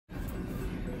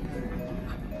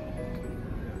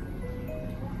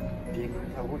이거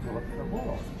타고 저거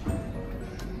타고.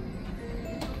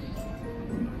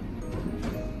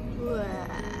 우와.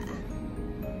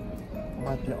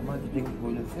 엄마한테 비행기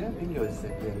보여줬어요? 비행기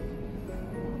어딨어요? 비행기.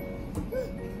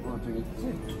 저기 있지?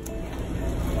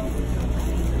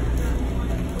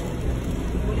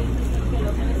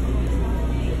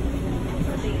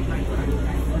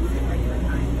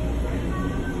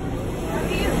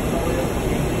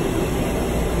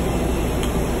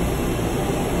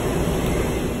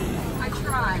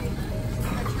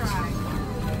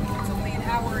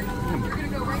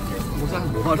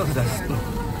 모자는 뭐하러 다녔어?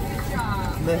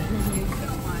 네.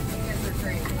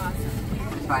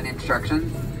 Find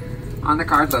instructions on the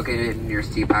card located in your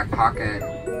CPAC pocket.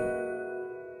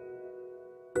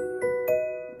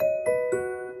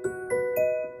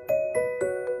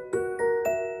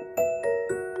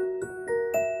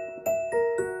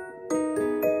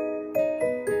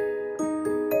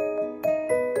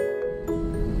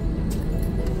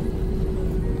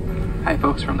 Hi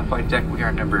folks, from the flight deck, we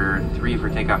are number 3 for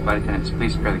takeoff. Flight attendants,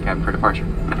 please prepare the cabin for departure.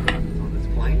 On this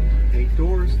plane, 8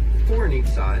 doors, 4 on each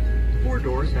side. 4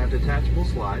 doors have detachable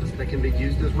slides that can be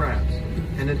used as rafts.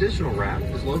 An additional raft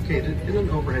is located in an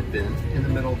overhead bin in the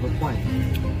middle of the plane.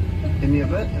 In the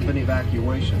event of an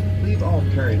evacuation, leave all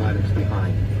carrying items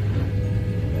behind.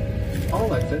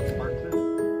 All exits are clear.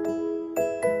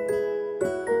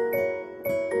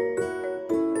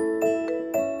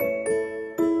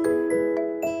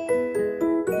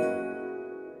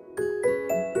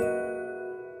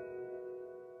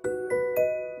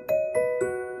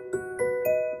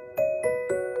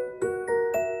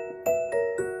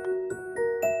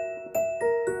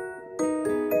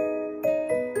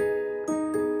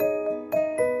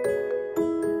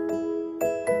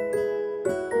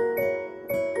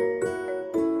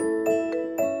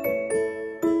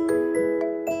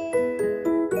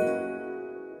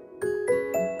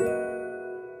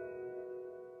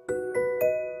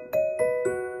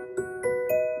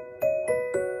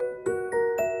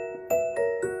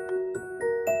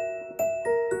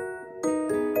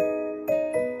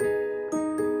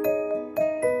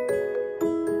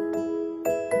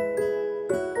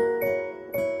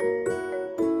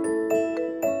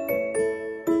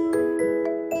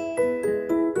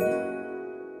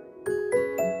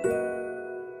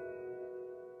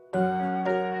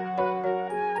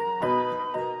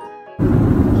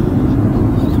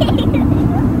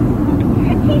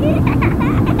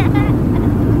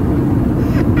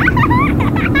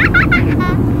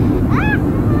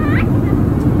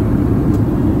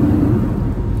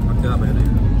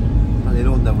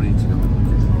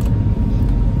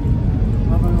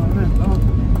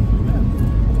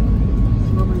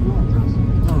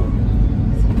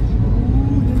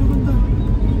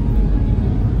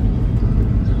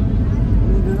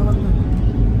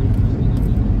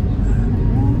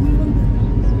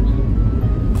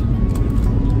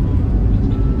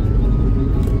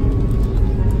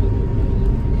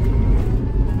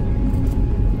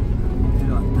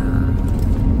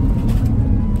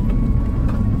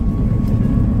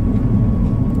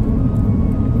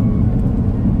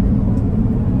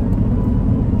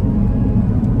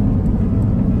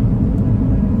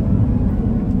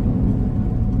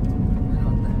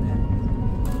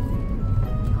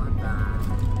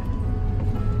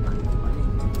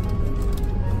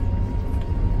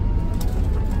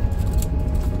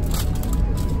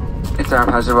 It's our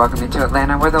pleasure welcoming you to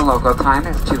Atlanta, where the local time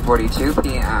is 2:42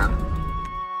 p.m.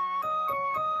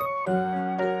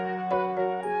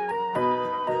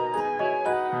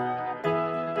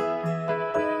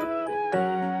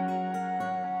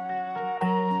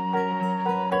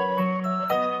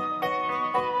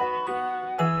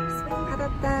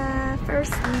 받았다.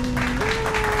 First win.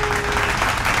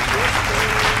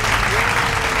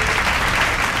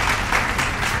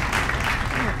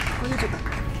 보여줘봐.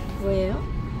 뭐예요?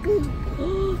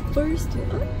 First win.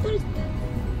 떨어졌다.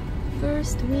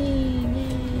 First win.